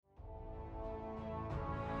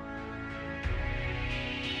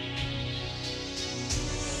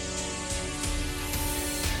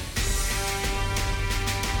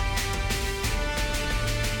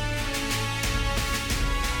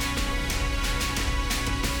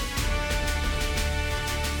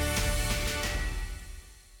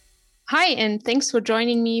Hi, and thanks for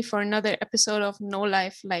joining me for another episode of No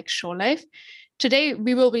Life Like Show Life. Today,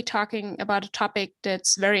 we will be talking about a topic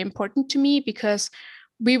that's very important to me because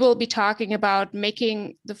we will be talking about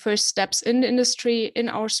making the first steps in the industry, in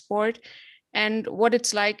our sport, and what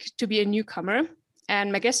it's like to be a newcomer.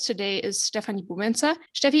 And my guest today is Stefanie Bumenzer.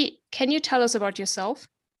 Steffi, can you tell us about yourself?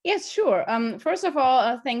 Yes, sure. First of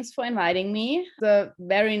all, thanks for inviting me. It's a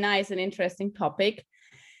very nice and interesting topic.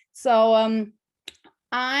 So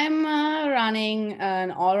I'm running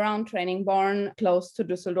an all-around training barn close to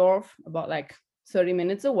Düsseldorf, about like 30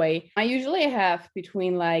 minutes away. I usually have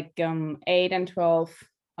between 8 and 12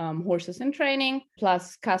 horses in training,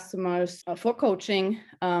 plus customers for coaching.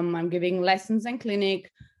 I'm giving lessons and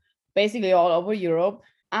clinic basically all over Europe.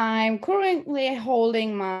 I'm currently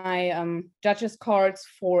holding my judges cards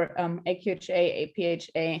for AQHA,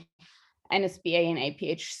 APHA, NSBA, and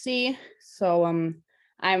APHC. So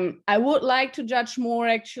I would like to judge more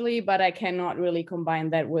actually, but I cannot really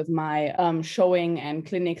combine that with my showing and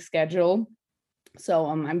clinic schedule. So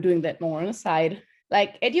I'm doing that more on the side.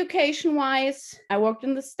 Like education-wise, I worked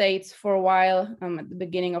in the States for a while at the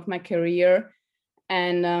beginning of my career,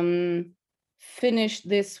 and finished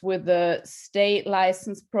this with a state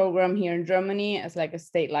license program here in Germany as like a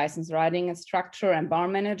state license riding instructor and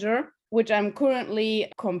barn manager, which I'm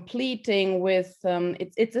currently completing with,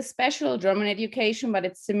 it's a special German education, but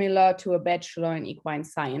it's similar to a bachelor in equine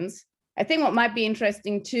science. I think what might be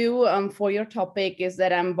interesting too for your topic is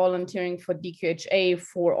that I'm volunteering for DQHA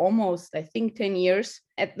for almost, I think, 10 years.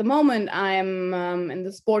 At the moment, I'm in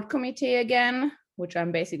the sport committee again, which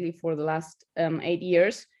I'm basically for the last 8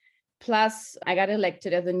 years. Plus, I got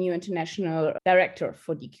elected as the new international director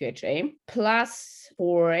for DQHA. Plus,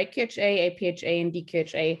 for AQHA, APHA, and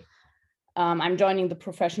DQHA, I'm joining the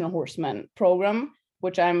professional horseman program,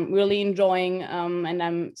 which I'm really enjoying. And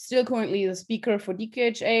I'm still currently the speaker for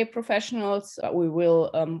DQHA professionals. We will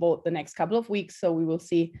vote the next couple of weeks, so we will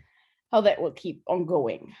see how that will keep on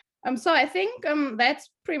going. So I think that's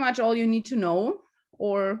pretty much all you need to know,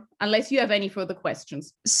 or unless you have any further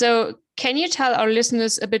questions. So, can you tell our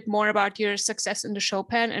listeners a bit more about your success in the show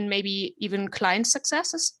pen and maybe even client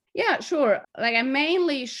successes? Yeah, sure. Like I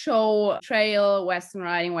mainly show trail, Western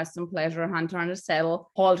riding, Western pleasure, hunter on the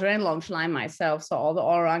saddle, halter and Longschline myself. So all the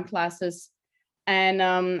all-around classes. And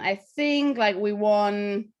I think like we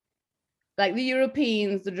won like the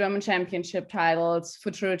Europeans, the German championship titles,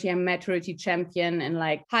 futurity and maturity champion, and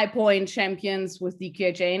like high point champions with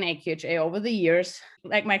DQHA and AQHA over the years.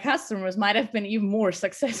 Like my customers might have been even more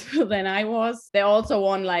successful than I was. They also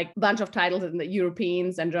won like a bunch of titles in the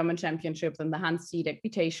Europeans and German championships and the Handseat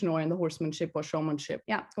equitation or in the horsemanship or showmanship.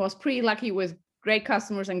 Yeah, I was pretty lucky with great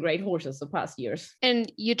customers and great horses the past years.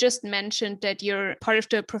 And you just mentioned that you're part of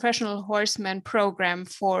the professional horseman program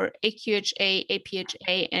for AQHA,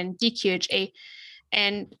 APHA, and DQHA.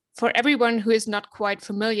 And for everyone who is not quite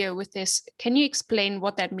familiar with this, can you explain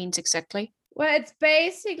what that means exactly? Well, it's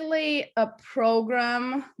basically a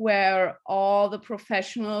program where all the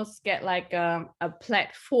professionals get like a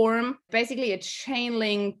platform, basically a chain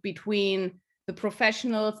link between the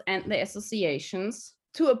professionals and the associations.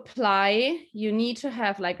 To apply, you need to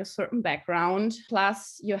have like a certain background,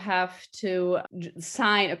 plus you have to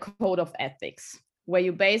sign a code of ethics where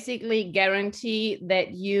you basically guarantee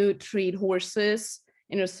that you treat horses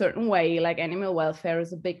in a certain way, like animal welfare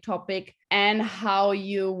is a big topic, and how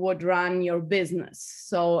you would run your business.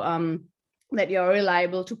 So that you're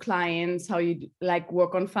reliable to clients, how you like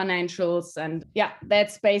work on financials. And yeah,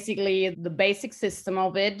 that's basically the basic system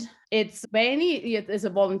of it. It's mainly, it is a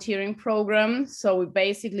volunteering program. So we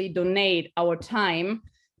basically donate our time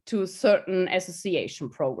to certain association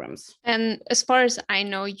programs. And as far as I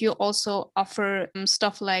know, you also offer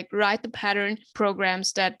stuff like Ride the Pattern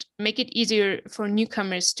programs that make it easier for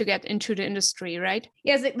newcomers to get into the industry, right?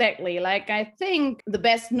 Yes, exactly. Like I think the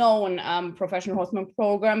best known professional horseman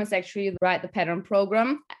program is actually the Ride the Pattern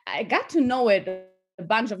program. I got to know it a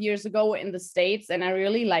bunch of years ago in the States and I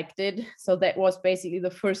really liked it. So that was basically the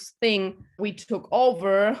first thing we took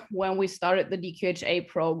over when we started the DQHA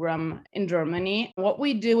program in Germany. What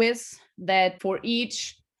we do is that for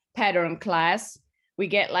each pattern class, we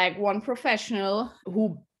get like one professional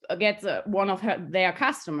who gets one of their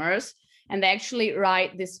customers, and they actually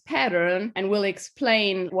write this pattern and will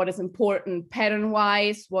explain what is important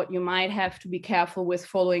pattern-wise, what you might have to be careful with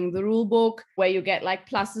following the rule book, where you get like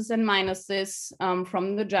pluses and minuses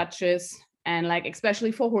from the judges, and like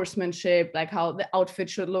especially for horsemanship, like how the outfit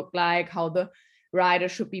should look like, how the rider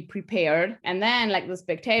should be prepared. And then like the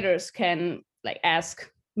spectators can like ask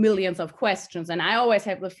millions of questions. And I always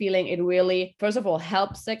have the feeling it really, first of all,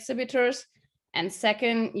 helps exhibitors. And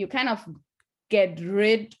second, you kind of get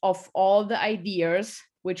rid of all the ideas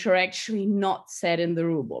which are actually not said in the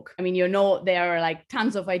rule book. I mean, there are like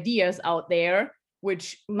tons of ideas out there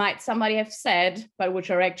which might somebody have said, but which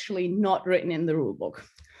are actually not written in the rule book.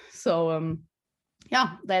 So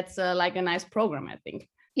yeah, that's like a nice program, I think.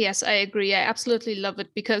 Yes, I agree. I absolutely love it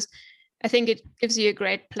because I think it gives you a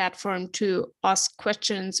great platform to ask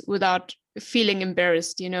questions without feeling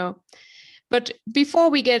embarrassed, But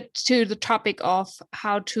before we get to the topic of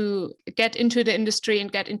how to get into the industry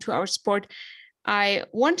and get into our sport, I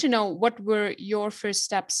want to know, what were your first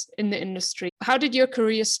steps in the industry? How did your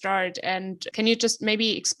career start? And can you just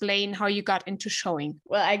maybe explain how you got into showing?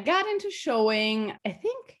 Well, I got into showing, I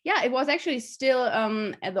think, it was actually still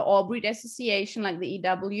at the All Breed Association, like the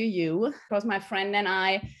EWU, because my friend and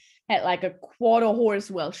I had like a quarter horse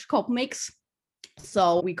Welsh Cob mix.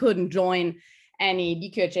 So we couldn't join any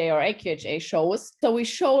DQHA or AQHA shows. So we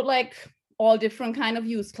showed like all different kind of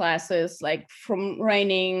use classes, like from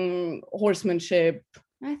reining, horsemanship,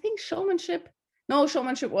 I think showmanship. No,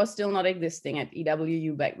 showmanship was still not existing at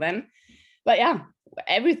EWU back then. But yeah,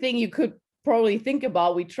 everything you could probably think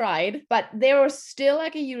about, we tried. But there was still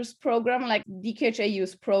like a youth program, like DQHA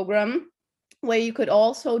youth program, where you could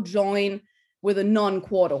also join with a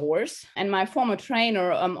non-quarter horse. And my former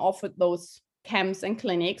trainer offered those camps and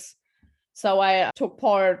clinics. So I took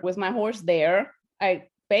part with my horse there. I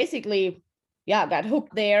basically, got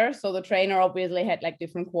hooked there. So the trainer obviously had like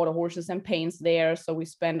different quarter horses and paints there. So we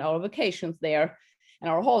spent our vacations there and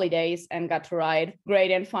our holidays and got to ride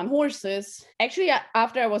great and fun horses. Actually,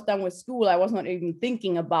 after I was done with school, I was not even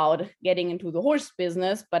thinking about getting into the horse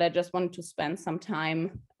business, but I just wanted to spend some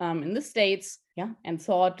time in the States, and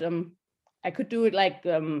thought I could do it like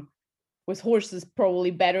with horses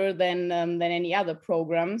probably better than any other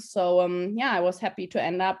program. So I was happy to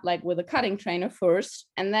end up like with a cutting trainer first,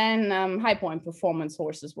 and then High Point Performance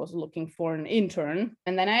Horses was looking for an intern,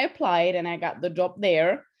 and then I applied and I got the job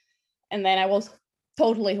there, and then I was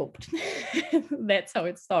totally hooked. That's how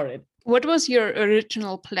it started. What was your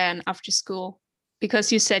original plan after school?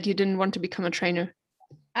 Because you said you didn't want to become a trainer.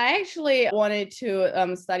 I actually wanted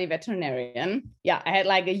to study veterinarian. I had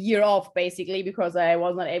like a year off basically because I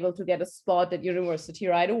was not able to get a spot at university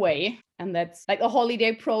right away. And that's like a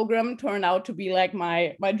holiday program turned out to be like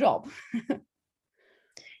my job.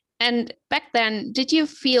 And back then, did you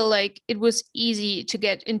feel like it was easy to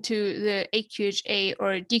get into the AQHA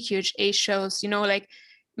or DQHA shows, like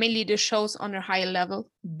mainly the shows on a higher level?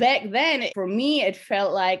 Back then, for me, it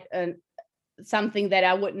felt like something that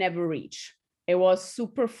I would never reach. It was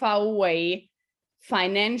super far away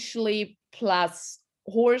financially, plus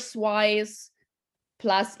horse-wise,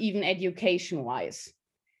 plus even education-wise.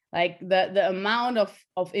 Like the amount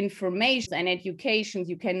of information and education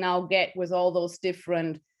you can now get with all those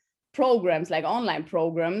different programs, like online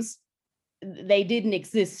programs, they didn't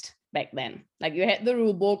exist back then. Like you had the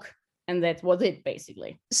rule book and that was it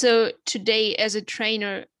basically. So today as a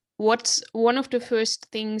trainer, what's one of the first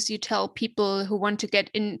things you tell people who want to get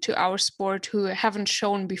into our sport who haven't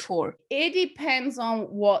shown before? It depends on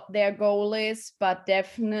what their goal is, but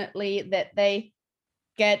definitely that they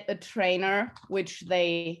get a trainer which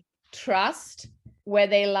they trust, where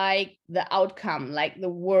they like the outcome, like the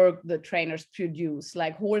work the trainers produce,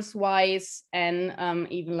 like horse-wise and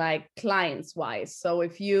even like clients-wise. So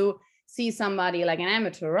if you see somebody like an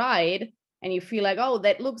amateur ride, and you feel like, oh,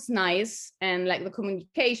 that looks nice, and like the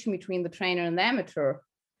communication between the trainer and the amateur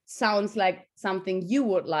sounds like something you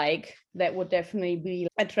would like, that would definitely be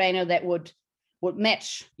a trainer that would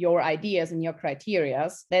match your ideas and your criteria.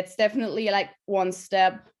 That's definitely like one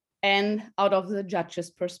step. And out of the judge's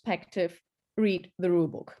perspective, read the rule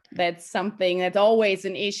book. That's something that's always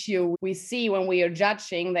an issue we see when we are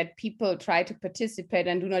judging, that people try to participate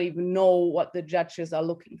and do not even know what the judges are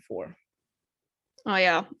looking for. Oh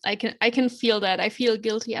yeah, I can feel that. I feel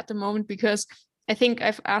guilty at the moment because I think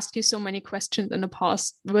I've asked you so many questions in the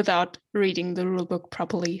past without reading the rule book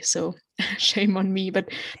properly. So shame on me, but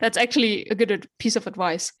that's actually a good piece of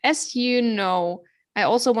advice. As you know, I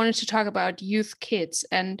also wanted to talk about youth kids.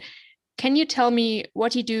 And can you tell me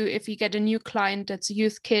what you do if you get a new client that's a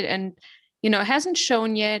youth kid and, hasn't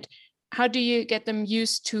shown yet? How do you get them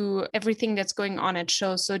used to everything that's going on at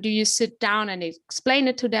shows? So do you sit down and explain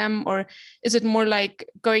it to them, or is it more like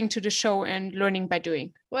going to the show and learning by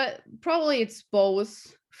doing? Well, probably it's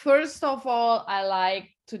both. First of all, I like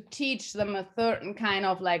to teach them a certain kind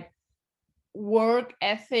of like work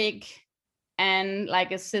ethic and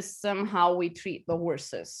like a system how we treat the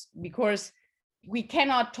horses, because we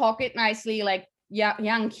cannot talk it nicely like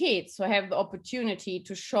young kids who have the opportunity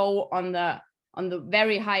to show on the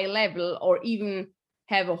very high level or even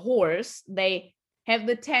have a horse. They have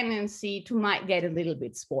the tendency to might get a little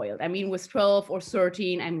bit spoiled. I mean, with 12 or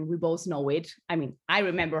 13, I mean, we both know it. I mean, I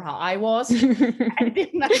remember how I was.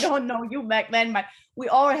 I don't know you back then, but we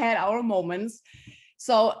all had our moments.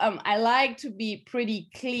 So I like to be pretty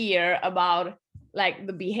clear about like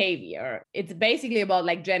the behavior. It's basically about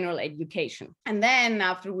like general education. And then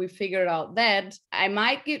after we figured out that, I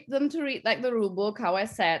might get them to read like the rule book, how I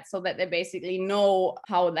said, so that they basically know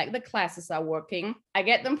how like the classes are working. I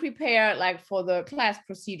get them prepared like for the class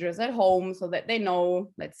procedures at home so that they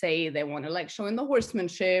know, let's say they want to like show in the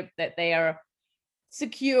horsemanship, that they are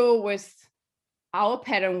secure with how a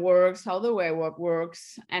pattern works, how the way work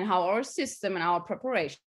works, and how our system and our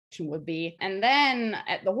preparation would be. And then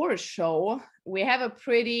at the horse show, we have a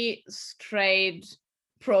pretty straight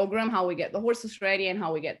program, how we get the horses ready and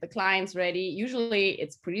how we get the clients ready. Usually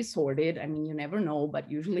it's pretty sorted. I mean, you never know,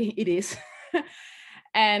 but usually it is.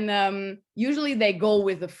 And usually they go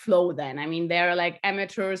with the flow then. I mean, they're like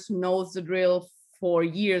amateurs who knows the drill for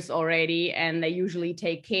years already, and they usually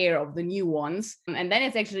take care of the new ones. And then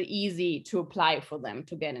it's actually easy to apply for them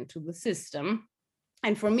to get into the system.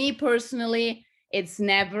 And for me personally, it's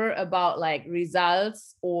never about like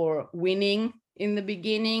results or winning in the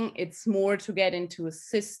beginning. It's more to get into a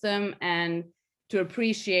system and to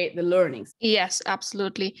appreciate the learnings. Yes,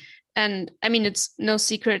 absolutely. And I mean, it's no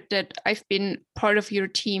secret that I've been part of your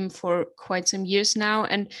team for quite some years now.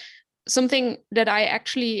 And something that I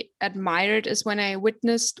actually admired is when I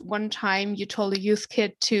witnessed one time you told a youth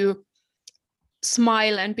kid to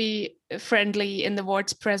smile and be friendly in the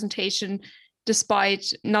Ward's presentation,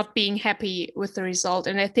 despite not being happy with the result.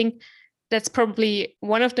 And I think that's probably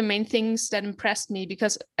one of the main things that impressed me,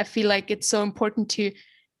 because I feel like it's so important to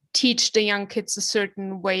teach the young kids a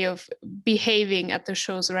certain way of behaving at the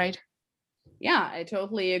shows, right? Yeah, I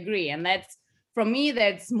totally agree. And that's, for me,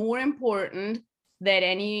 that's more important than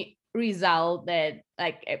any result. That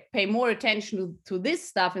like pay more attention to this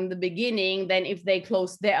stuff in the beginning than if they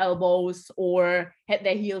closed their elbows or had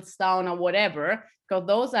their heels down or whatever, because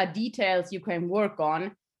those are details you can work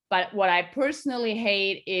on. But what I personally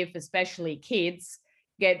hate, if especially kids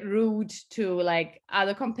get rude to like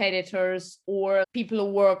other competitors or people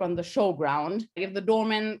who work on the showground. If the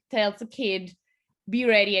doorman tells a kid, be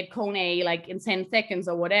ready at cone A, like in 10 seconds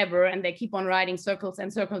or whatever, and they keep on riding circles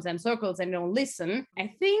and circles and circles and don't listen,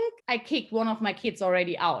 I think I kicked one of my kids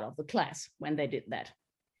already out of the class when they did that.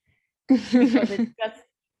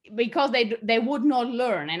 because they would not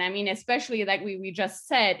learn. And I mean, especially like we just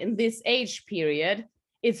said, in this age period,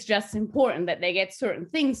 it's just important that they get certain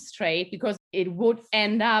things straight, because it would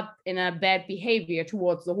end up in a bad behavior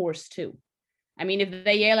towards the horse too. I mean, if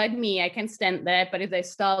they yell at me, I can stand that. But if they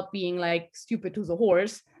start being like stupid to the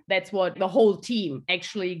horse, that's what the whole team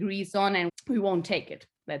actually agrees on, and we won't take it.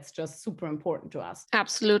 That's just super important to us.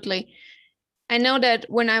 Absolutely. I know that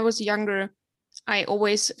when I was younger, I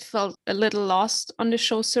always felt a little lost on the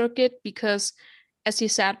show circuit because, as you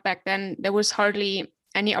said back then, there was hardly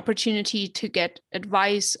any opportunity to get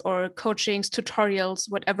advice or coachings,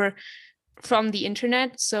 tutorials, whatever, from the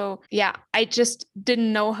internet. So yeah, I just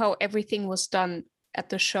didn't know how everything was done at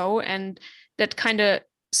the show, and that kind of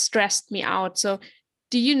stressed me out. So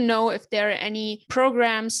do you know if there are any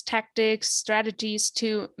programs, tactics, strategies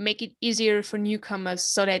to make it easier for newcomers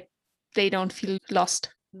so that they don't feel lost?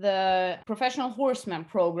 The professional horseman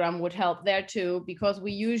program would help there too, because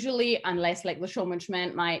we usually, unless like the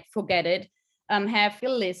showmanship might forget it, have a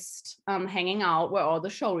list hanging out where all the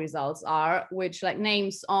show results are, which like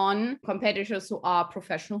names on competitors who are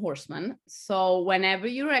professional horsemen. So whenever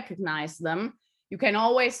you recognize them, you can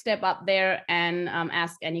always step up there and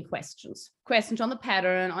ask any questions on the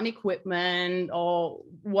pattern, on equipment, or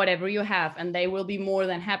whatever you have, and they will be more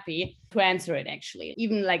than happy to answer it. Actually,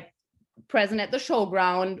 even like present at the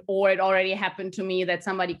showground, or it already happened to me that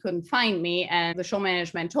somebody couldn't find me and the show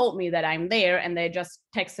management told me that I'm there, and they just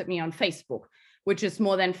texted me on Facebook, which is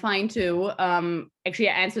more than fine too. Actually,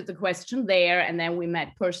 I answered the question there, and then we met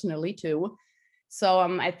personally too. So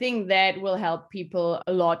I think that will help people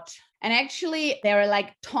a lot. And actually, there are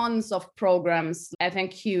like tons of programs,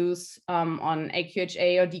 FNQs on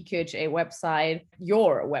AQHA or DQHA website.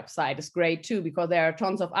 Your website is great too, because there are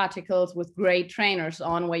tons of articles with great trainers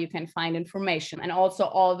on where you can find information. And also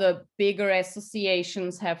all the bigger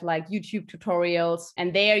associations have like YouTube tutorials,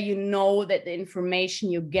 and there you know that the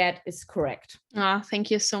information you get is correct. Thank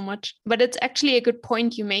you so much. But it's actually a good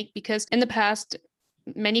point you make, because in the past,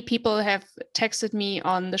 many people have texted me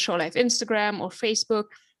on the Show Life Instagram or Facebook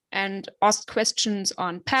and asked questions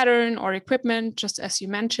on pattern or equipment, just as you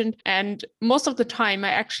mentioned. And most of the time, I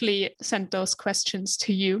actually sent those questions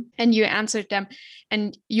to you and you answered them.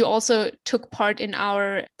 And you also took part in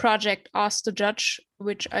our project Ask the Judge,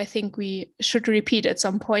 which I think we should repeat at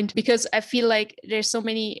some point, because I feel like there's so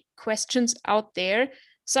many questions out there.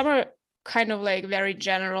 Some are kind of like very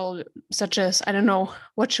general, such as, I don't know,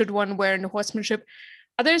 what should one wear in horsemanship?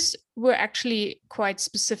 Others were actually quite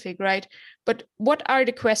specific, right? But what are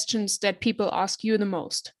the questions that people ask you the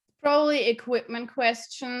most? Probably equipment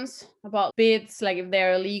questions about bits, like if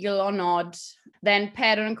they're illegal or not. Then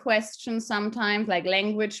pattern questions sometimes, like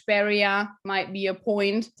language barrier might be a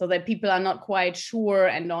point, so that people are not quite sure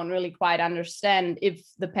and don't really quite understand if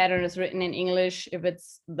the pattern is written in English, if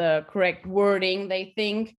it's the correct wording they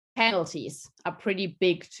think. Penalties are pretty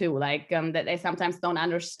big too, like that they sometimes don't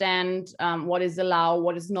understand what is allowed,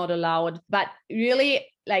 what is not allowed. But really,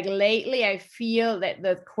 like lately, I feel that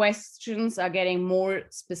the questions are getting more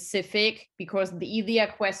specific, because the easier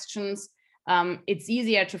questions, it's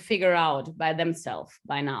easier to figure out by themselves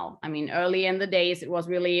by now. I mean, early in the days, it was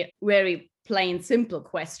really very plain simple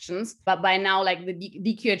questions, but by now, like the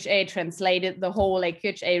DQHA translated the whole like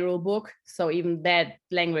QHA rule book, so even that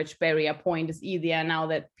language barrier point is easier now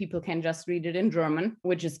that people can just read it in German,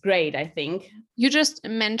 which is great, I think. You just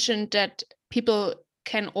mentioned that people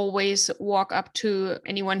can always walk up to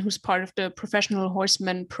anyone who's part of the Professional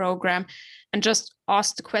Horseman program and just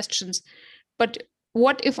ask the questions. But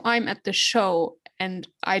what if I'm at the show and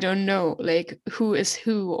I don't know, like, who is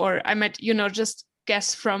who, or I might, just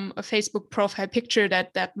guess from a Facebook profile picture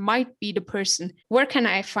that might be the person? Where can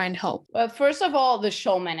I find help? Well, first of all, the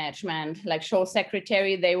show management, like show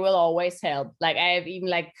secretary, they will always help. Like I have even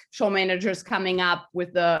like show managers coming up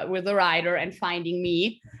with the rider and finding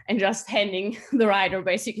me and just handing the rider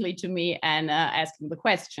basically to me and asking the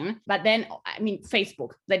question. But then, I mean,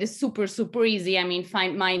 Facebook, that is super, super easy. I mean,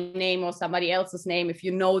 find my name or somebody else's name if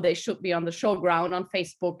you know they should be on the show ground on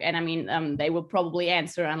Facebook. And I mean, they will probably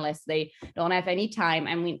answer unless they don't have any time.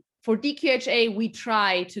 I mean, for DQHA, we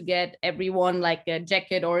try to get everyone like a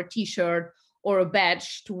jacket or a t-shirt or a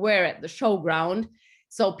badge to wear at the showground,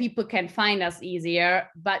 so people can find us easier.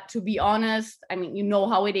 But to be honest, I mean, you know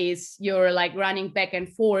how it is. You're like running back and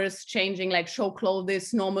forth, changing like show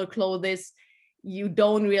clothes, normal clothes. You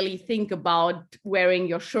don't really think about wearing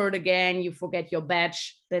your shirt again. You forget your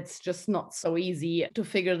badge. That's just not so easy to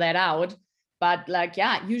figure that out. But like,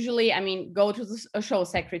 yeah, usually, I mean, go to a show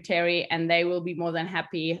secretary and they will be more than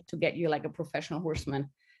happy to get you like a professional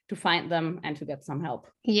horseman to find them and to get some help.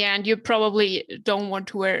 Yeah, and you probably don't want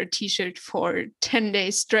to wear a t-shirt for 10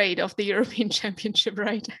 days straight of the European Championship,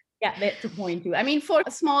 right? Yeah, that's the point too. I mean, for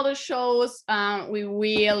smaller shows, we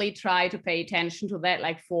really try to pay attention to that.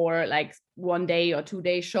 Like for like 1 day or 2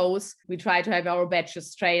 day shows, we try to have our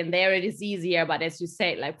badges straight, and there it is easier. But as you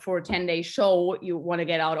said, like for a 10-day show, you want to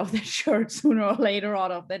get out of that shirt sooner or later,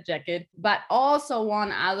 out of that jacket. But also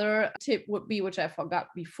one other tip would be, which I forgot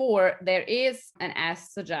before, there is an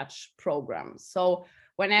Ask the Judge program. So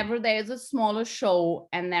whenever there's a smaller show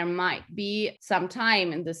and there might be some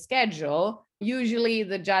time in the schedule, usually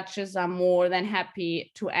the judges are more than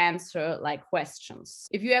happy to answer like questions.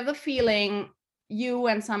 If you have the feeling you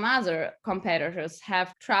and some other competitors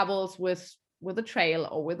have troubles with the trail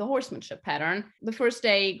or with the horsemanship pattern, the first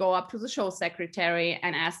day go up to the show secretary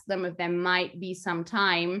and ask them if there might be some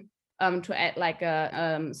time to add like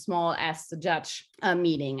a small Ask the Judge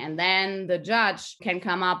meeting. And then the judge can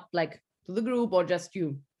come up like to the group or just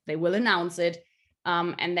you. They will announce it.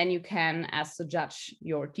 And then you can ask the judge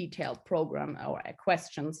your detailed program or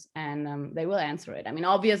questions, and they will answer it. I mean,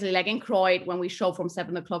 obviously, like in Croyd, when we show from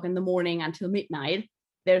 7 o'clock in the morning until midnight,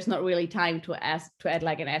 there's not really time to add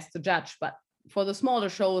like an Ask the Judge. But for the smaller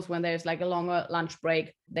shows, when there's like a longer lunch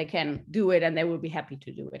break, they can do it, and they will be happy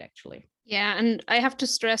to do it, actually. Yeah, and I have to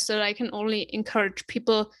stress that I can only encourage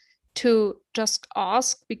people to just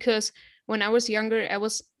ask, because when I was younger, I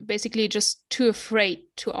was basically just too afraid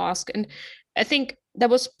to ask. And I think that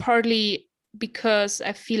was partly because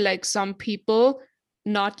I feel like some people,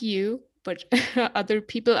 not you, but other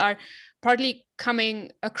people, are partly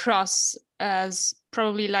coming across as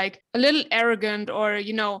probably like a little arrogant or,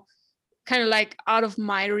 kind of like out of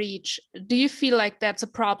my reach. Do you feel like that's a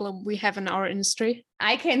problem we have in our industry?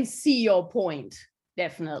 I can see your point.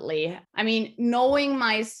 Definitely. I mean, knowing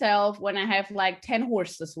myself, when I have like 10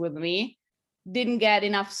 horses with me, didn't get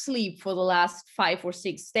enough sleep for the last 5 or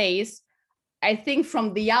 6 days, I think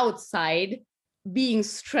from the outside, being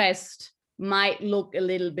stressed might look a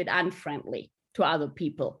little bit unfriendly to other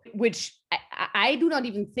people, which I do not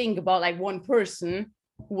even think about like one person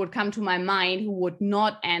who would come to my mind who would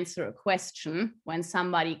not answer a question when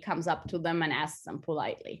somebody comes up to them and asks them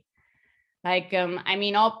politely. Like, I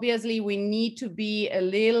mean, obviously we need to be a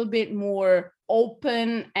little bit more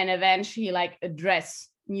open and eventually like address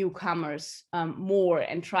newcomers more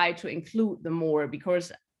and try to include them more,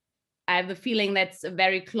 because I have the feeling that's a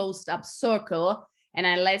very closed up circle. And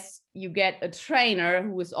unless you get a trainer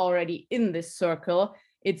who is already in this circle,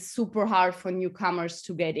 it's super hard for newcomers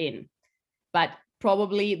to get in. But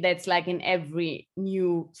probably that's like in every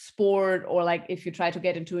new sport, or like if you try to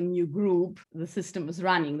get into a new group, the system is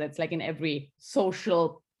running. That's like in every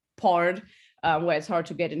social part where it's hard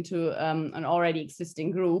to get into an already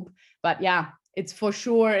existing group. But yeah, it's for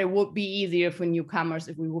sure it would be easier for newcomers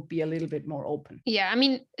if we would be a little bit more open. Yeah, I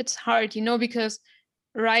mean, it's hard, because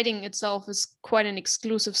riding itself is quite an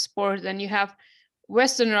exclusive sport. Then you have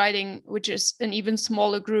Western riding, which is an even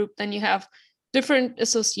smaller group. Then you have different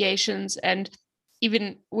associations, and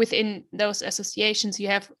even within those associations, you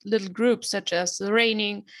have little groups such as the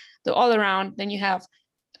reining, the all around. Then you have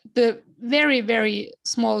the very, very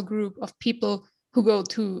small group of people who go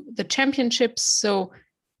to the championships. So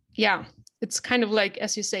yeah, it's kind of like,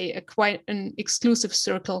 as you say, quite an exclusive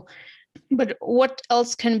circle. But what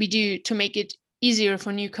else can we do to make it easier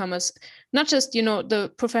for newcomers? Not just,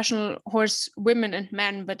 the professional horse women and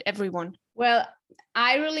men, but everyone. Well,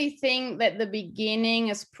 I really think that the beginning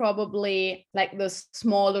is probably like the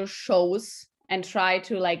smaller shows, and try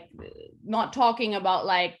to like not talking about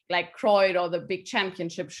like Croyd or the big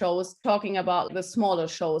championship shows, talking about the smaller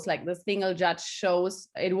shows, like the single judge shows.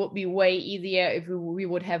 It would be way easier if we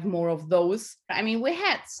would have more of those. I mean, we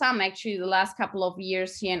had some actually the last couple of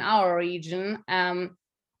years here in our region.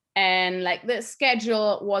 And like the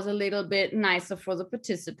schedule was a little bit nicer for the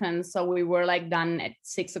participants. So we were like done at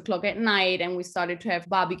 6 o'clock at night, and we started to have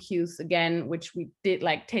barbecues again, which we did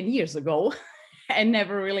like 10 years ago and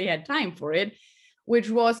never really had time for it, which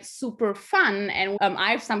was super fun. And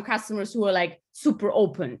I have some customers who are like super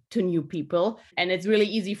open to new people, and it's really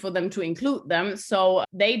easy for them to include them. So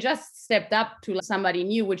they just stepped up to somebody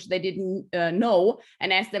new, which they didn't know,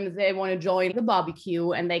 and asked them if they want to join the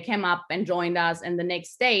barbecue. And they came up and joined us. And the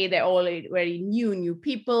next day, they already knew new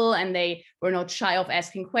people, and they were not shy of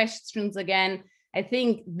asking questions again. I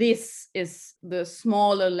think this is the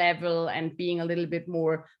smaller level, and being a little bit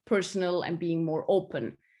more personal and being more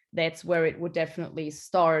open. That's where it would definitely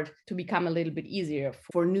start to become a little bit easier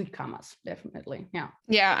for newcomers. Definitely. Yeah.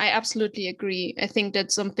 Yeah, I absolutely agree. I think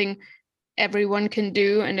that's something everyone can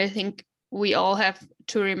do. And I think we all have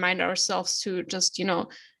to remind ourselves to just,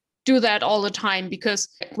 do that all the time, because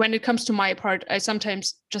when it comes to my part, I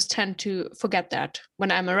sometimes just tend to forget that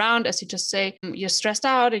when I'm around. As you just say, you're stressed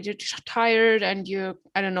out and you're tired, and you're,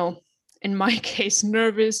 I don't know, in my case,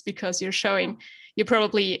 nervous because you're showing. You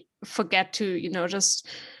probably forget to, just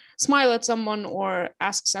smile at someone or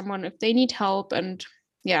ask someone if they need help. And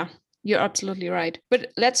yeah, you're absolutely right.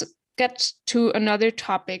 But let's get to another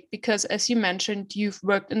topic, because as you mentioned, you've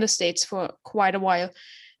worked in the States for quite a while.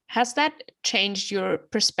 Has that changed your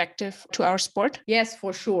perspective to our sport? Yes,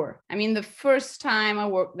 for sure. I mean, the first time I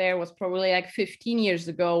worked there was probably like 15 years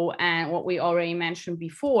ago. And what we already mentioned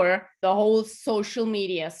before, the whole social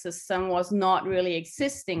media system was not really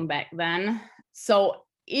existing back then. So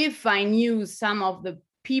if I knew some of the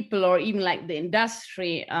people, or even like the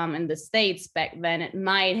industry in the States back then, it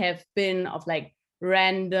might have been of like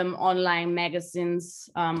random online magazines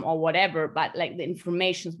or whatever, but like the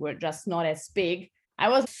informations were just not as big. I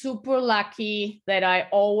was super lucky that I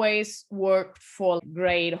always worked for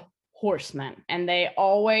great horsemen, and they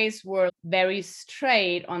always were very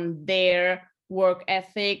straight on their work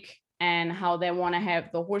ethic and how they want to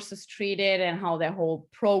have the horses treated and how their whole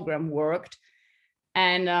program worked.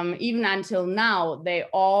 And even until now, they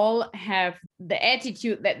all have the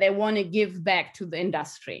attitude that they want to give back to the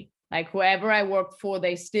industry. Like whoever I worked for,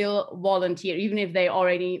 they still volunteer, even if they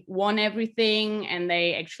already won everything, and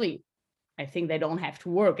they actually, I think they don't have to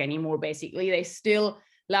work anymore. Basically, they still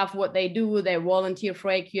love what they do. They volunteer for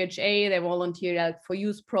AQHA, they volunteer like for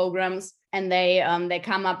youth programs, and they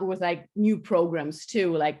come up with like new programs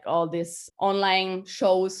too, like all these online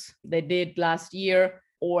shows they did last year,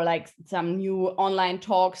 or like some new online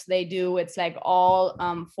talks they do. It's like all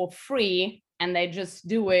for free, and they just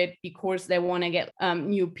do it because they want to get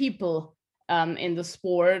new people in the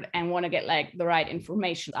sport and want to get like the right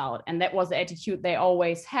information out. And that was the attitude they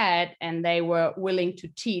always had, and they were willing to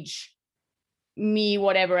teach me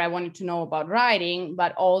whatever I wanted to know about riding,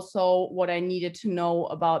 but also what I needed to know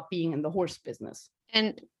about being in the horse business.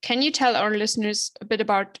 And can you tell our listeners a bit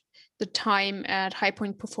about the time at High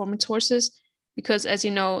Point Performance Horses? because as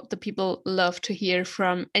you know, the people love to hear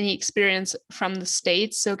from any experience from the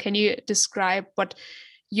States. So can you describe what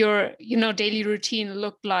your daily routine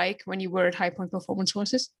looked like when you were at High Point Performance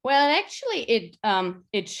Horses? Well, actually,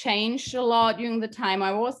 it changed a lot during the time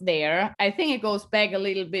I was there. I think it goes back a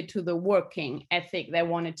little bit to the working ethic they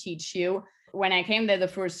want to teach you. When I came there the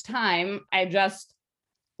first time, I just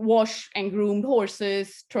washed and groomed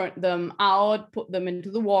horses, turned them out, put them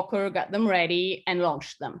into the walker, got them ready, and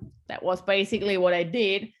launched them. That was basically what I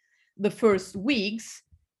did the first weeks,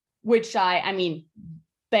 which I mean,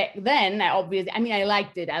 back then, I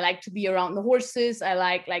liked it. I liked to be around the horses. I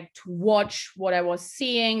like to watch what I was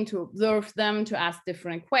seeing, to observe them, to ask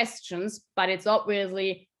different questions. But it's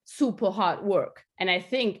obviously super hard work. And I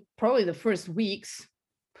think probably the first weeks,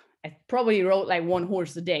 I probably rode like one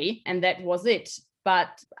horse a day, and that was it.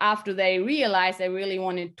 But after they realized I really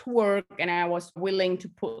wanted to work and I was willing to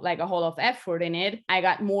put like a whole lot of effort in it, I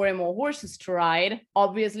got more and more horses to ride.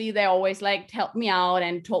 Obviously, they always like helped me out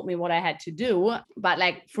and told me what I had to do. But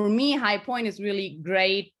like for me, High Point is really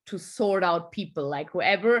great to sort out people. Like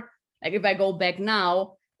whoever, like if I go back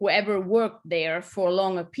now, whoever worked there for a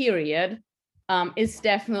longer period is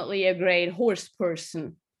definitely a great horse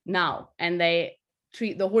person now. And they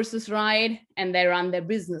treat the horses right and they run their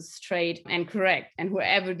business straight and correct. And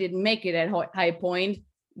whoever didn't make it at High Point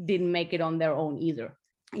didn't make it on their own either.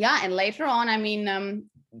 Yeah, and later on, I mean,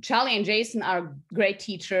 Charlie and Jason are great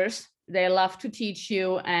teachers. They love to teach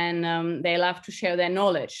you and they love to share their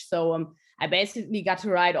knowledge. So I basically got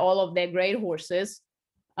to ride all of their great horses,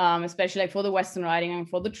 especially like for the Western riding and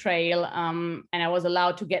for the trail. And I was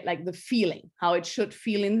allowed to get like the feeling, how it should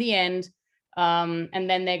feel in the end. And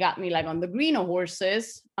then they got me like on the greener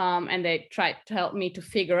horses, and they tried to help me to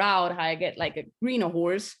figure out how I get like a greener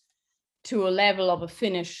horse to a level of a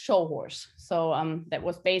finished show horse. So that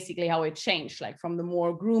was basically how it changed, like from the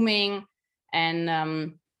more grooming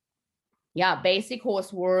and basic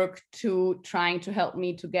horse work to trying to help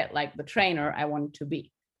me to get like the trainer I wanted to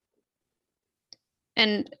be.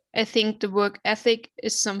 And I think the work ethic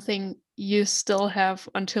is something you still have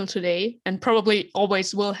until today and probably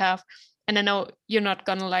always will have. And I know you're not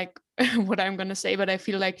gonna like what I'm gonna say, but I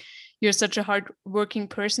feel like you're such a hardworking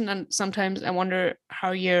person. And sometimes I wonder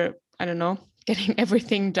how you're, I don't know, getting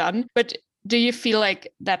everything done. But do you feel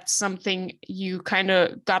like that's something you kind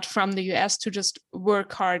of got from the US to just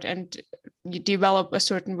work hard and you develop a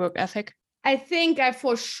certain work ethic? I think I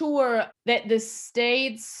for sure that the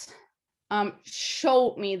States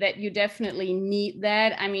showed me that you definitely need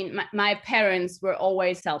that. I mean, my parents were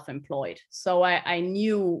always self-employed. So I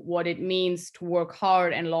knew what it means to work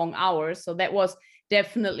hard and long hours. So that was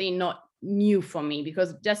definitely not new for me,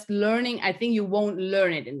 because just learning, I think you won't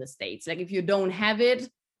learn it in the States. Like if you don't have it,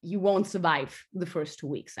 you won't survive the first 2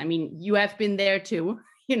 weeks. I mean, you have been there too.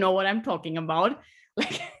 You know what I'm talking about.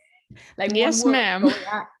 Like yes, ma'am.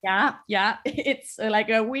 Yeah. It's like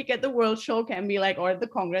a week at the World Show can be like, or at the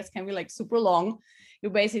Congress can be like super long. You're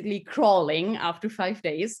basically crawling after 5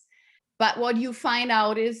 days. But what you find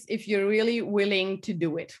out is if you're really willing to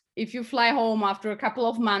do it. If you fly home after a couple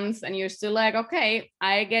of months and you're still like, okay,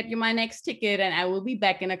 I get you my next ticket and I will be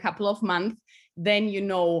back in a couple of months, then you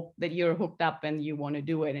know that you're hooked up and you want to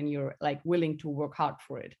do it and you're like willing to work hard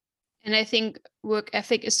for it. And I think work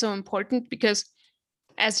ethic is so important because,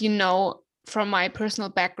 as you know, from my personal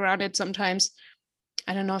background, it sometimes,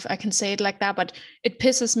 I don't know if I can say it like that, but it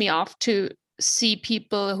pisses me off to see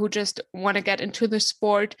people who just want to get into the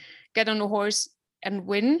sport, get on a horse and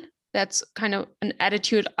win. That's kind of an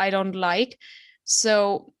attitude I don't like.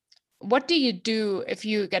 So what do you do if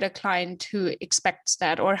you get a client who expects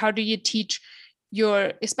that? Or how do you teach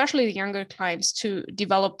your, especially the younger clients, to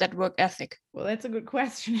develop that work ethic? Well, that's a good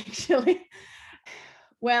question, actually.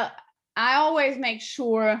 Well, I always make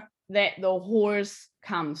sure that the horse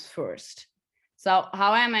comes first. So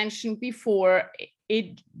how I mentioned before,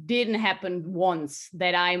 it didn't happen once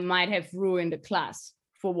that I might have ruined a class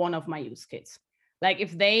for one of my youth kids. Like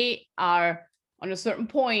if they are on a certain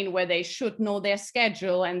point where they should know their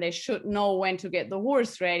schedule and they should know when to get the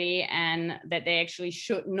horse ready, and that they actually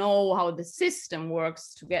should know how the system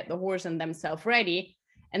works to get the horse and themselves ready,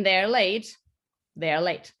 and they're late, they're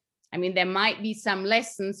late. I mean, there might be some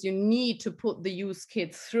lessons you need to put the youth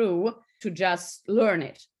kids through to just learn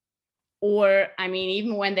it. Or, I mean,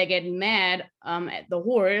 even when they get mad at the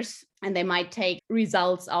horse and they might take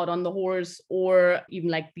results out on the horse, or even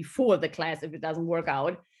like before the class, if it doesn't work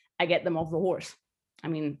out, I get them off the horse. I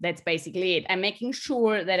mean, that's basically it. I'm making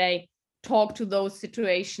sure that I talk to those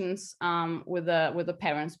situations with the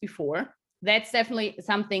parents before. That's definitely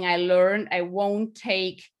something I learned. I won't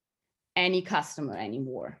take any customer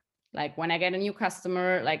anymore. Like when I get a new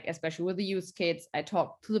customer, like especially with the youth kids, I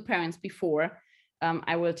talk to the parents before.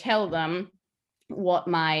 I will tell them what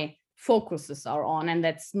my focuses are on, and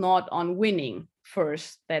that's not on winning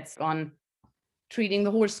first. That's on treating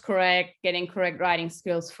the horse correct, getting correct riding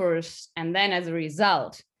skills first, and then as a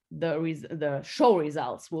result, the show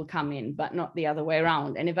results will come in, but not the other way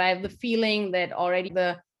around. And if I have the feeling that already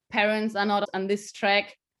the parents are not on this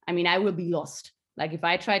track, I mean, I will be lost. Like if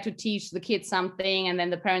I try to teach the kid something and then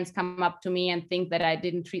the parents come up to me and think that I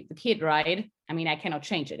didn't treat the kid right, I mean, I cannot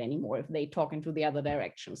change it anymore if they talk into the other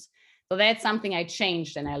directions. So that's something I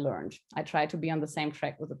changed and I learned. I try to be on the same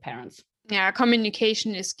track with the parents. Yeah,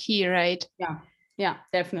 communication is key, right? Yeah,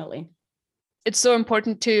 definitely. It's so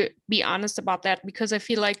important to be honest about that, because I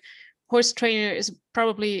feel like horse trainer is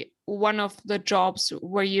probably one of the jobs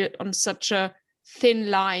where you're on such a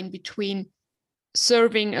thin line between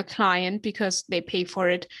serving a client because they pay for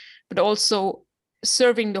it, but also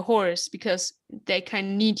serving the horse because they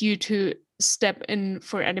kind of need you to step in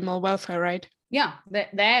for animal welfare, right? Yeah,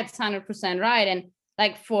 that's 100% right. And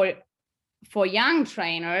like for young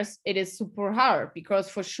trainers, it is super hard because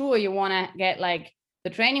for sure you want to get like the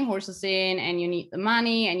training horses in and you need the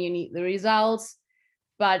money and you need the results.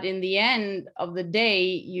 But in the end of the day,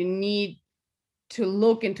 you need to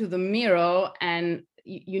look into the mirror and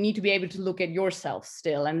you need to be able to look at yourself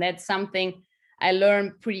still. And that's something I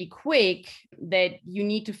learned pretty quick, that you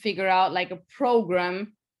need to figure out like a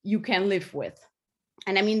program you can live with.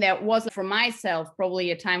 And I mean, there was for myself probably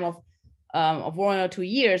a time of 1 or 2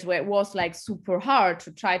 years where it was like super hard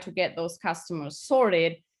to try to get those customers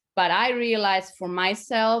sorted. But I realized for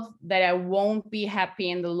myself that I won't be happy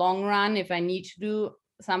in the long run if I need to do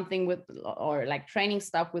something with, or like training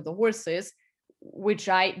stuff with the horses, which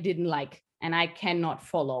I didn't like and I cannot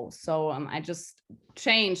follow. So I just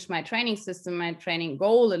changed my training system, my training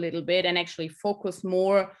goal a little bit, and actually focus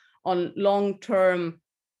more on long-term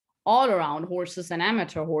all-around horses and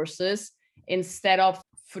amateur horses instead of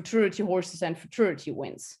futurity horses and futurity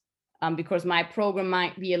wins. Because my program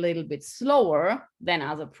might be a little bit slower than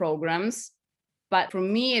other programs, but for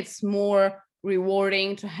me, it's more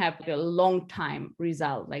rewarding to have a long time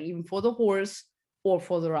result, like even for the horse or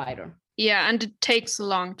for the rider. Yeah, and it takes a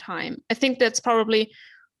long time. I think that's probably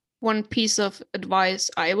one piece of advice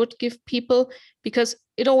I would give people, because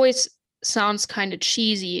it always sounds kind of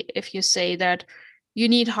cheesy if you say that you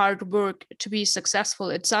need hard work to be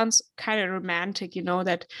successful. It sounds kind of romantic,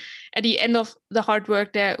 that at the end of the hard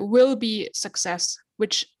work, there will be success,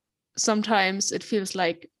 which sometimes it feels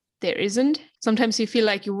like there isn't. Sometimes you feel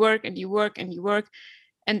like you work and you work and you work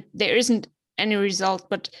and there isn't any result.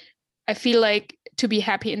 But I feel like to be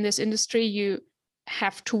happy in this industry, you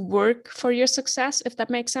have to work for your success, if that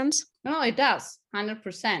makes sense. No, it does,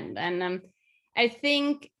 100%. And I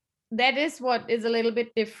think that is what is a little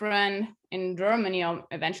bit different in Germany, or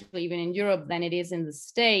eventually even in Europe, than it is in the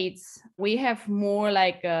States. We have more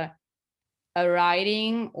like a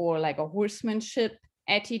riding or like a horsemanship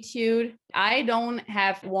attitude. I don't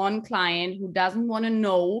have one client who doesn't want to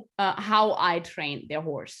know how I train their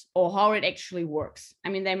horse or how it actually works. I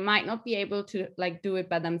mean, they might not be able to like do it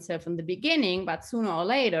by themselves in the beginning, but sooner or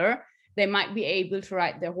later, they might be able to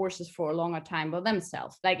ride their horses for a longer time by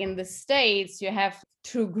themselves. Like in the States, you have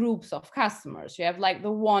 2 groups of customers. You have like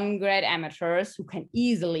the 1 grade amateurs who can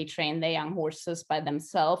easily train their young horses by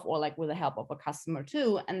themselves or like with the help of a customer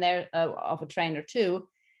too, and they're of a trainer too.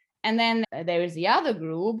 And then there is the other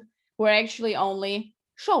group who are actually only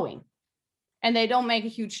showing, and they don't make a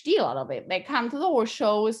huge deal out of it. They come to the horse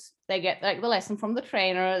shows, they get like the lesson from the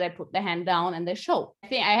trainer, they put their hand down and they show. I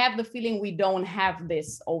think I have the feeling we don't have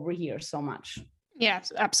this over here so much.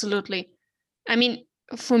 Yes, absolutely. I mean,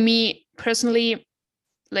 for me personally,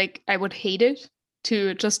 like I would hate it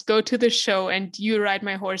to just go to the show and you ride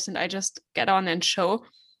my horse and I just get on and show.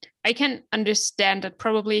 I can understand that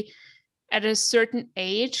probably at a certain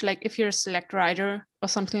age, like if you're a select rider or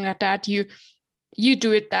something like that, you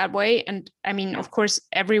do it that way. And I mean, of course,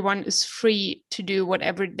 everyone is free to do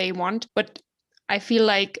whatever they want. But I feel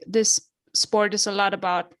like this sport is a lot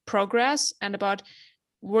about progress and about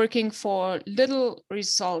working for little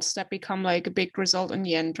results that become like a big result in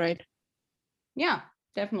the end, right? Yeah,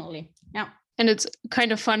 definitely. Yeah. And it's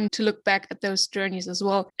kind of fun to look back at those journeys as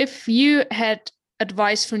well. If you had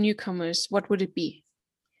advice for newcomers, what would it be?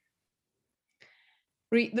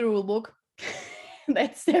 Read the rule book.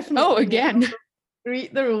 That's definitely. Oh, again.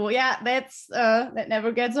 Read the rule. Yeah, that's that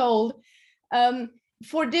never gets old.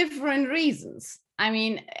 For different reasons. I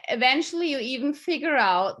mean, eventually you even figure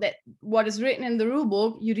out that what is written in the rule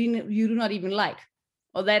book you do not even like,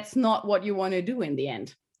 or that's not what you want to do in the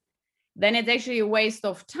end. Then it's actually a waste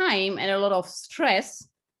of time and a lot of stress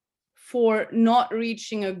for not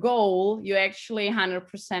reaching a goal you actually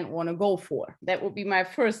 100% want to go for. That would be my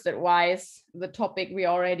first advice. The topic we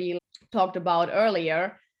already talked about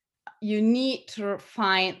earlier, you need to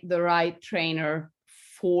find the right trainer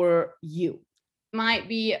for you. Might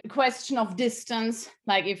be a question of distance,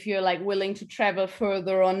 like if you're like willing to travel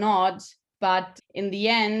further or not. But in the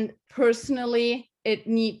end, personally, it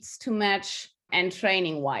needs to match, and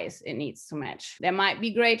training wise, it needs to match. There might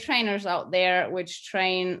be great trainers out there which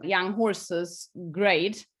train young horses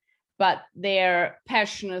great, but their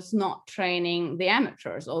passion is not training the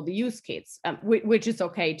amateurs or the youth kids, which is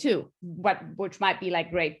okay too, but which might be like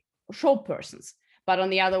great show persons. But on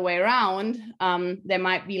the other way around, there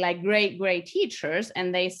might be like great teachers,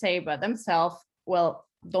 and they say by themselves, well,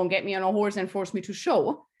 don't get me on a horse and force me to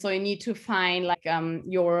show. So you need to find like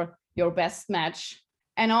your best match.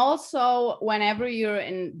 And also, whenever you're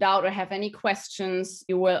in doubt or have any questions,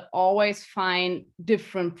 you will always find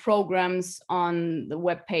different programs on the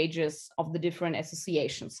web pages of the different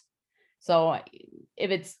associations. So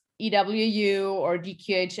if it's EWU or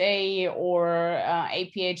DQHA or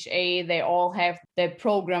APHA, they all have their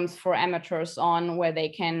programs for amateurs on where they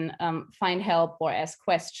can find help or ask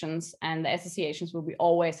questions, and the associations will be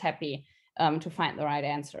always happy to find the right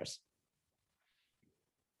answers.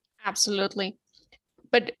 Absolutely.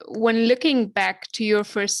 But when looking back to your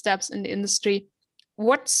first steps in the industry,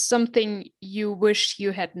 what's something you wish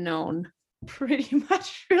you had known? Pretty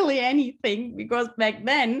much really anything, because back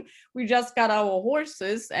then we just got our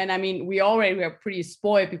horses, and I mean we already were pretty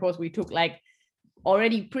spoiled because we took like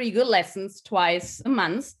already pretty good lessons twice a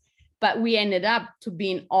month, but we ended up to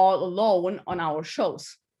being all alone on our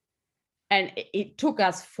shows, and it took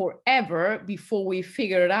us forever before we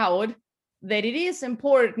figured out that it is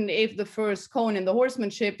important if the first cone in the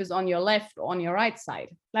horsemanship is on your left or on your right side.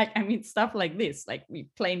 Like, I mean, stuff like this, like we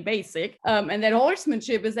plain basic. And that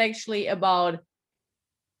horsemanship is actually about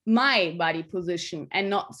my body position and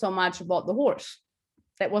not so much about the horse.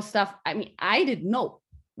 That was stuff, I mean, I didn't know.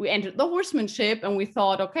 We entered the horsemanship and we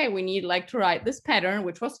thought, okay, we need like to ride this pattern,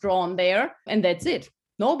 which was drawn there, and that's it.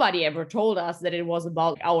 Nobody ever told us that it was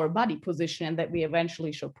about our body position and that we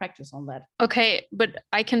eventually should practice on that. Okay, but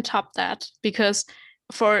I can top that, because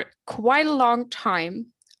for quite a long time,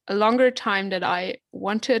 a longer time than I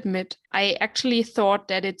want to admit, I actually thought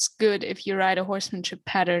that it's good if you ride a horsemanship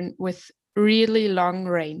pattern with really long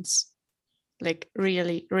reins. Like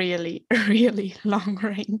really long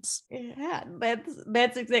reins. Yeah,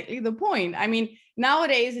 that's exactly the point. I mean,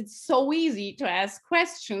 nowadays it's so easy to ask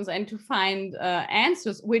questions and to find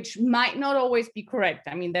answers, which might not always be correct.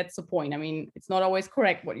 I mean, that's the point. I mean, it's not always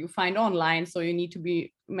correct what you find online, so you need to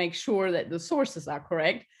make sure that the sources are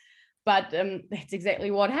correct. But that's exactly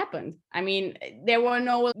what happened. I mean, there were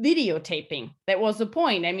no videotaping. That was the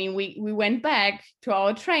point. I mean, we went back to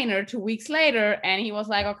our trainer 2 weeks later and he was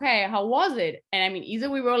like, okay, how was it? And I mean, either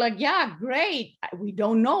we were like, yeah, great. We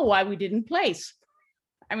don't know why we didn't place.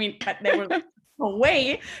 I mean, but there was no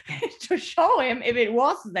way to show him if it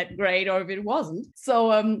was that great or if it wasn't. So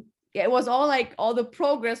yeah, it was all like, all the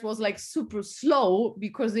progress was like super slow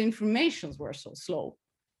because the informations were so slow.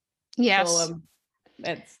 Yes. So,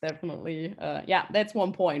 that's definitely, yeah, that's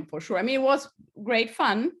one point for sure. I mean, it was great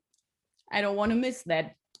fun. I don't want to miss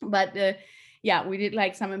that. But yeah, we did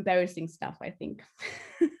like some embarrassing stuff, I think.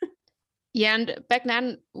 Yeah, and back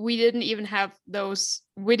then we didn't even have those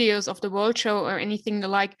videos of the World Show or anything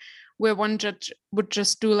like where one judge would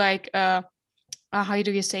just do like, how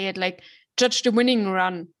do you say it? Like judge the winning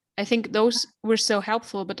run. I think those were so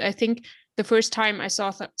helpful. But I think the first time I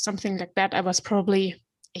saw something like that, I was probably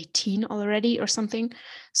 18 already or something.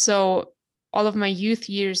 So all of my youth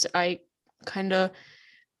years, I kind of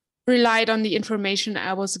relied on the information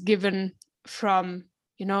I was given from,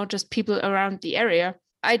 just people around the area.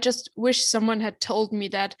 I just wish someone had told me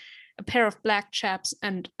that a pair of black chaps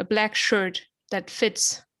and a black shirt that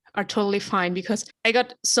fits are totally fine, because I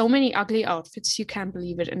got so many ugly outfits, you can't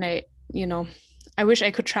believe it. And I wish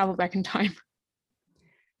I could travel back in time.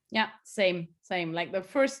 Yeah, same. Like the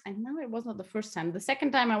first, and no, it was not the first time. The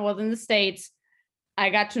second time I was in the States, I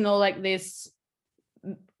got to know like this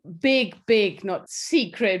big, not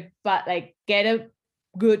secret, but like get a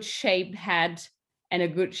good shaped hat and a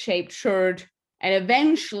good shaped shirt and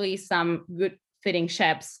eventually some good fitting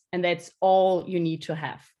chaps. And that's all you need to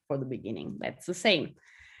have for the beginning. That's the same.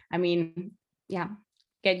 I mean, yeah,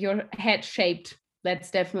 get your head shaped.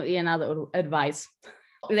 That's definitely another advice.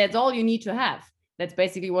 That's all you need to have. That's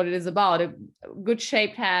basically what it is about. A good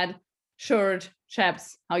shaped head, shirt,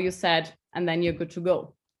 chaps, how you said, and then you're good to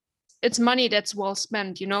go. It's money that's well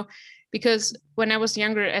spent, because when I was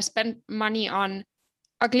younger, I spent money on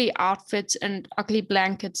ugly outfits and ugly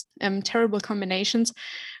blankets, terrible combinations.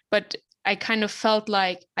 But I kind of felt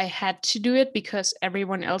like I had to do it because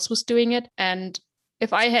everyone else was doing it. And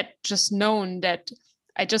if I had just known that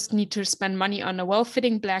I just need to spend money on a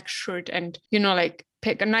well-fitting black shirt and, like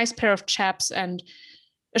pick a nice pair of chaps and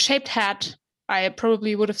a shaped hat, I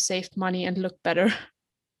probably would have saved money and looked better.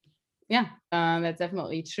 Yeah, that's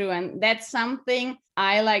definitely true. And that's something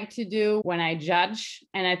I like to do when I judge.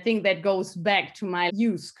 And I think that goes back to my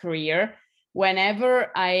youth career.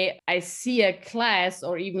 Whenever I see a class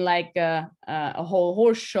or even like a whole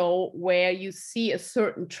horse show where you see a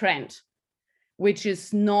certain trend, which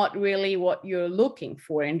is not really what you're looking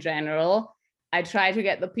for in general, I try to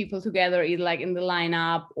get the people together, either like in the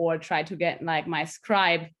lineup or try to get like my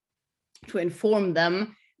scribe to inform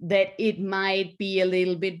them that it might be a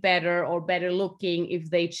little bit better or better looking if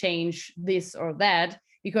they change this or that,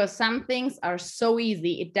 because some things are so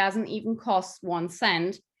easy, it doesn't even cost 1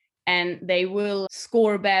 cent, and they will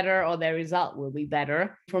score better or their result will be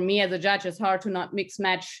better. For me as a judge, it's hard to not mix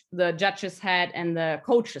match the judge's head and the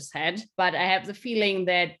coach's head, but I have the feeling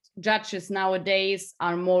that judges nowadays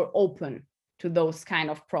are more open to those kind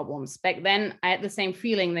of problems. Back then, I had the same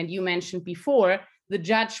feeling that you mentioned before. The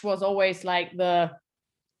judge was always like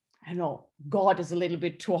I don't know, God is a little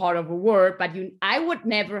bit too hard of a word, but I would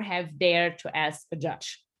never have dared to ask a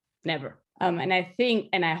judge, never. And I think,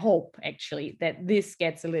 and I hope actually that this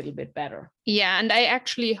gets a little bit better. Yeah, and I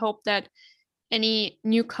actually hope that any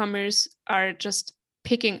newcomers are just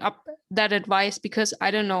picking up that advice, because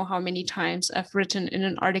I don't know how many times I've written in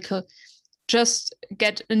an article, just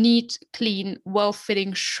get a neat, clean,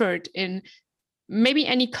 well-fitting shirt in maybe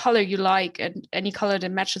any color you like and any color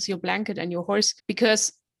that matches your blanket and your horse,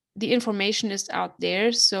 because the information is out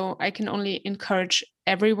there. So I can only encourage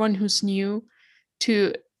everyone who's new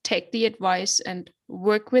to take the advice and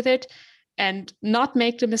work with it and not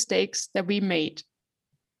make the mistakes that we made.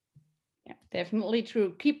 Yeah, definitely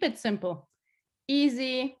true. Keep it simple.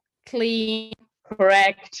 Easy, clean,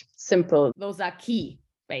 correct, simple. Those are key,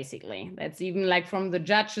 basically. That's even like from the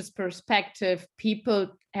judge's perspective, people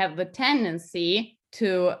have the tendency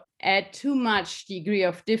to add too much degree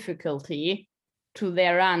of difficulty to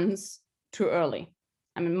their runs too early.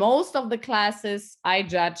 I mean, most of the classes I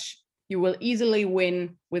judge, you will easily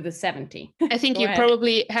win with a 70. I think you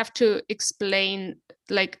probably have to explain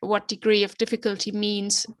like what degree of difficulty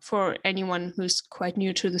means for anyone who's quite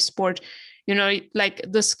new to the sport, like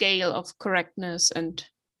the scale of correctness, and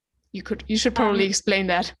you should probably explain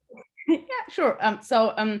that. Yeah, sure.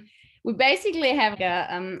 We basically have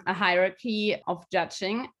a hierarchy of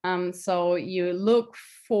judging. So you look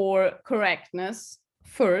for correctness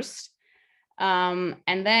first, and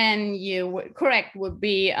then correct would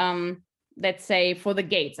be, let's say, for the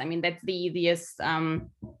gates. I mean, that's the easiest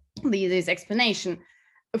explanation.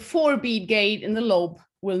 A 4-beat gate in the lope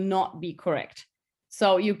will not be correct.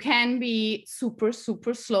 So you can be super,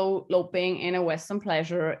 super slow loping in a Western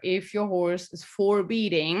Pleasure. If your horse is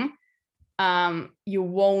 4-beating, you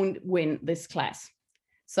won't win this class.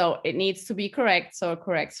 So it needs to be correct. So a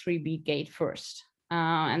correct 3-beat gate first.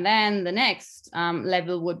 And then the next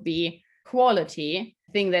level would be quality.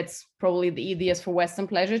 I think that's probably the easiest for Western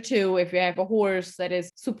Pleasure too. If you have a horse that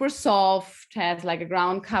is super soft, has like a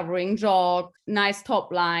ground covering jog, nice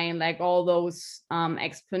top line, like all those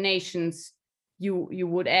explanations you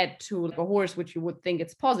would add to a horse which you would think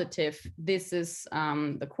it's positive. This is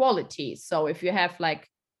the quality. So if you have like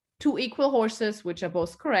 2 equal horses which are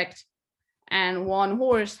both correct, and one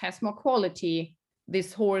horse has more quality,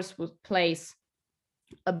 this horse would place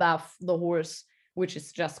above the horse which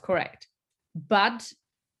is just correct. But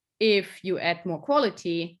if you add more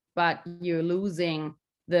quality but you're losing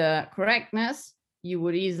the correctness, you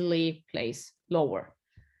would easily place lower.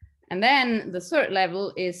 And then the third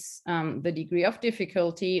level is the degree of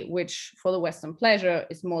difficulty, which for the Western Pleasure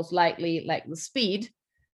is most likely like the speed.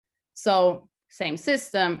 So same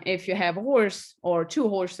system, if you have a horse or 2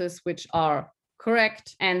 horses which are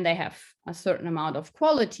correct and they have a certain amount of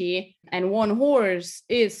quality, and one horse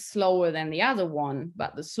is slower than the other one,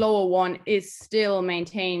 but the slower one is still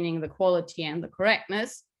maintaining the quality and the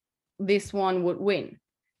correctness, this one would win.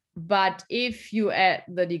 But if you add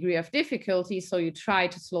the degree of difficulty, so you try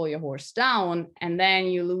to slow your horse down and then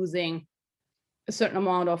you're losing a certain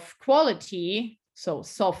amount of quality, so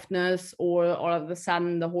softness, or all of a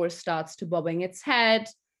sudden the horse starts to bobbing its head,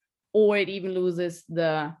 or it even loses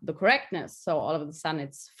the correctness, so all of a sudden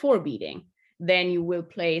it's 4-beating, then you will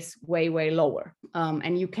place way, way lower.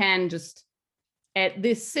 And you can just add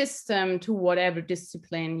this system to whatever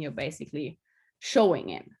discipline you're basically showing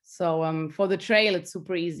in. So for the trail, it's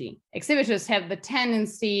super easy. Exhibitors have the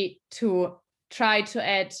tendency to try to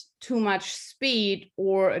add too much speed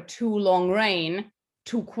or a too long rein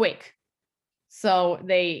too quick. So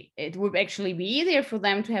it would actually be easier for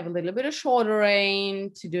them to have a little bit of shorter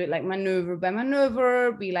rein, to do it like maneuver by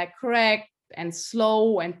maneuver, be like correct and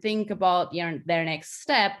slow and think about their next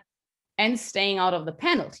step and staying out of the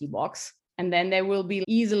penalty box. And then they will be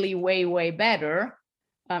easily way, way better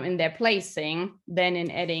in their placing than in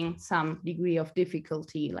adding some degree of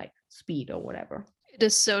difficulty like speed or whatever. It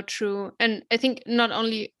is so true. And I think not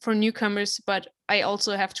only for newcomers, but I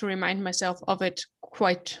also have to remind myself of it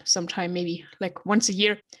quite sometime, maybe like once a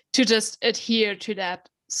year, to just adhere to that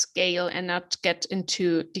scale and not get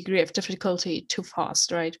into degree of difficulty too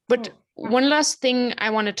fast, right? But one last thing I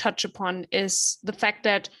want to touch upon is the fact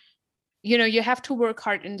that, you have to work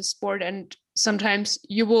hard in the sport, and sometimes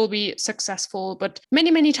you will be successful, but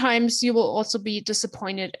many, many times you will also be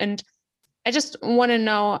disappointed. And I just want to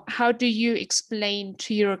know, how do you explain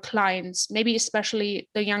to your clients, maybe especially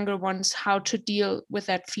the younger ones, how to deal with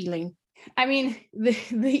that feeling? I mean,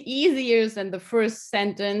 the easiest and the first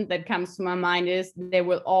sentence that comes to my mind is, there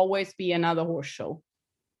will always be another horse show.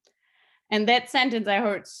 And that sentence I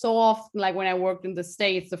heard so often, like when I worked in the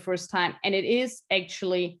States the first time, and it is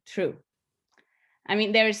actually true. I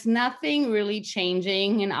mean, there is nothing really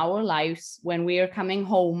changing in our lives when we are coming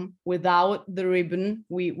home without the ribbon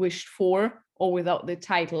we wished for, or without the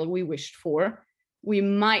title we wished for. We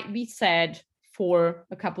might be sad for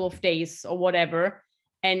a couple of days or whatever.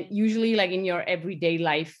 And usually, like in your everyday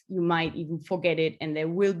life, you might even forget it. And there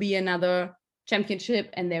will be another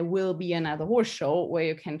championship, and there will be another horse show where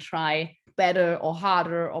you can try better or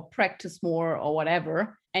harder or practice more or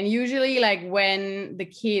whatever. And usually, like when the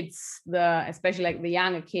kids, especially like the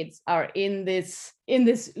younger kids, are in this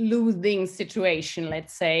losing situation,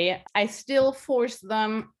 let's say, I still force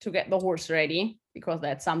them to get the horse ready, because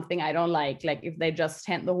that's something I don't like. Like if they just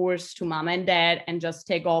hand the horse to mom and dad and just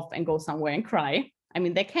take off and go somewhere and cry. I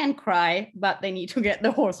mean, they can cry, but they need to get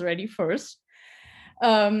the horse ready first.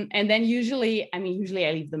 And then usually I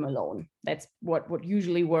leave them alone. That's what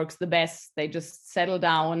usually works the best. They just settle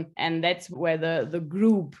down, and that's where the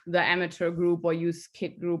group, the amateur group or youth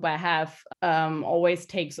kid group I have,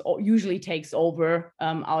 usually takes over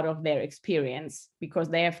out of their experience, because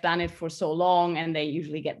they have done it for so long, and they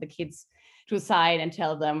usually get the kids to a side and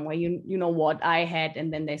tell them, well, you know what I had,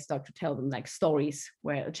 and then they start to tell them like stories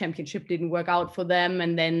where a championship didn't work out for them,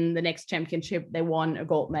 and then the next championship they won a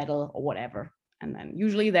gold medal or whatever. And then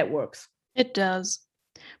usually that works. It does.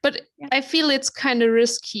 But yeah. I feel it's kind of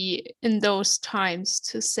risky in those times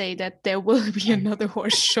to say that there will be another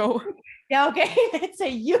horse show. Yeah, okay. Let's say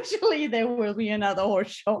usually there will be another horse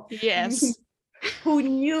show. Yes. Who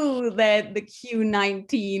knew that the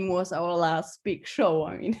Q19 was our last big show?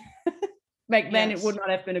 I mean, back then it would not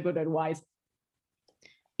have been a good advice.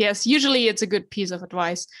 Yes, usually it's a good piece of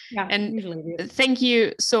advice. Yeah, and usually it is. Thank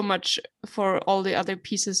you so much for all the other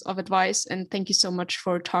pieces of advice. And thank you so much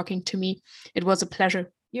for talking to me. It was a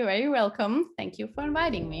pleasure. You're very welcome. Thank you for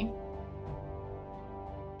inviting me.